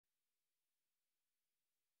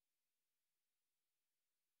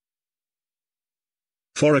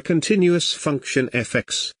For a continuous function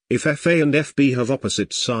fx, if fa and fb have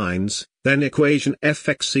opposite signs, then equation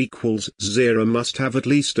fx equals 0 must have at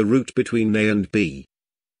least a root between a and b.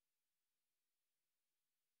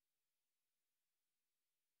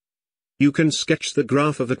 You can sketch the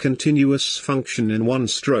graph of a continuous function in one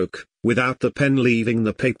stroke, without the pen leaving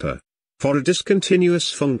the paper. For a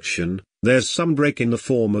discontinuous function, there's some break in the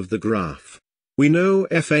form of the graph. We know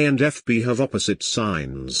fa and fb have opposite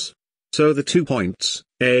signs. So the 2 points,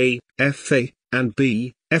 A, fa, and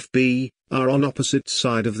B, fb, are on opposite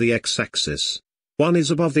side of the x-axis. One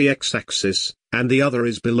is above the x-axis, and the other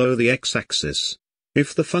is below the x-axis.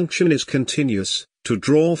 If the function is continuous, to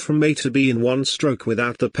draw from A to B in one stroke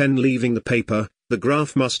without the pen leaving the paper, the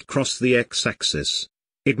graph must cross the x-axis.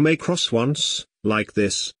 It may cross once, like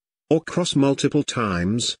this, or cross multiple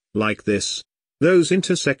times, like this. Those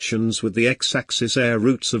intersections with the x-axis are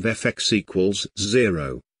roots of fx equals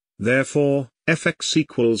 0. Therefore, fx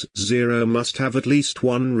equals 0 must have at least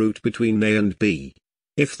one root between a and b.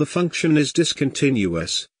 If the function is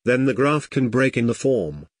discontinuous, then the graph can break in the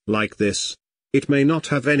form, like this. It may not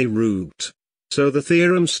have any root. So the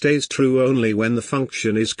theorem stays true only when the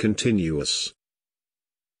function is continuous.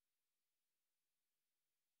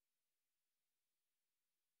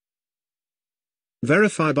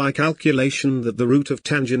 Verify by calculation that the root of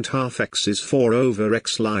tangent half x is 4 over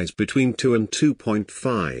x lies between 2 and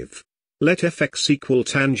 2.5. Let fx equal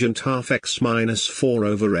tangent half x minus 4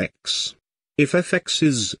 over x. If fx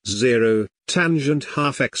is 0, tangent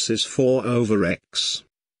half x is 4 over x.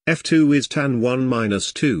 f2 is tan 1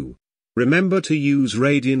 minus 2. Remember to use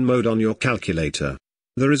radian mode on your calculator.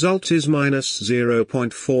 The result is minus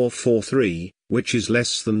 0.443, which is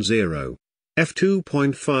less than 0.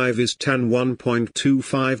 f2.5 is tan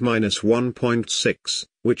 1.25 minus 1.6,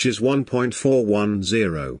 which is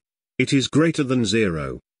 1.410. It is greater than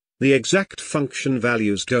 0. The exact function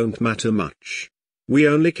values don't matter much. We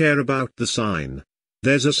only care about the sign.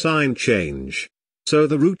 There's a sign change. So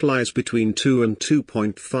the root lies between 2 and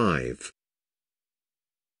 2.5.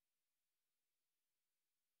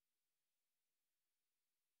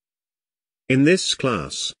 In this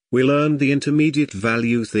class, we learned the intermediate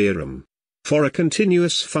value theorem. For a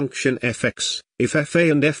continuous function fx, if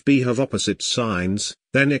fa and fb have opposite signs,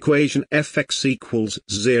 then equation fx equals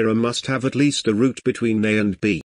 0 must have at least a root between a and b.